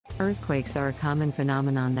Earthquakes are a common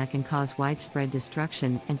phenomenon that can cause widespread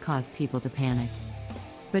destruction and cause people to panic.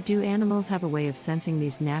 But do animals have a way of sensing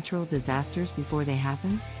these natural disasters before they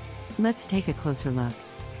happen? Let's take a closer look.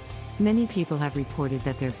 Many people have reported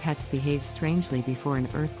that their pets behave strangely before an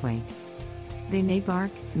earthquake. They may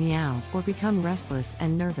bark, meow, or become restless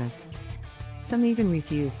and nervous. Some even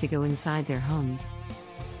refuse to go inside their homes.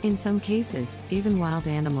 In some cases, even wild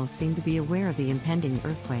animals seem to be aware of the impending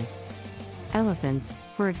earthquake. Elephants,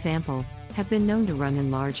 for example, have been known to run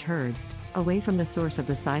in large herds, away from the source of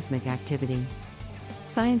the seismic activity.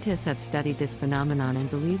 Scientists have studied this phenomenon and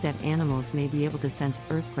believe that animals may be able to sense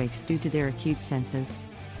earthquakes due to their acute senses.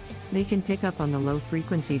 They can pick up on the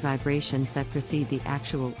low-frequency vibrations that precede the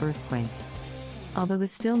actual earthquake. Although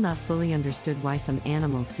it's still not fully understood why some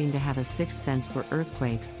animals seem to have a sixth sense for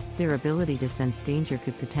earthquakes, their ability to sense danger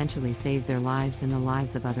could potentially save their lives and the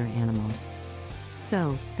lives of other animals.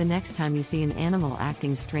 So, the next time you see an animal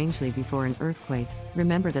acting strangely before an earthquake,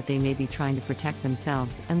 remember that they may be trying to protect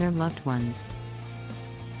themselves and their loved ones.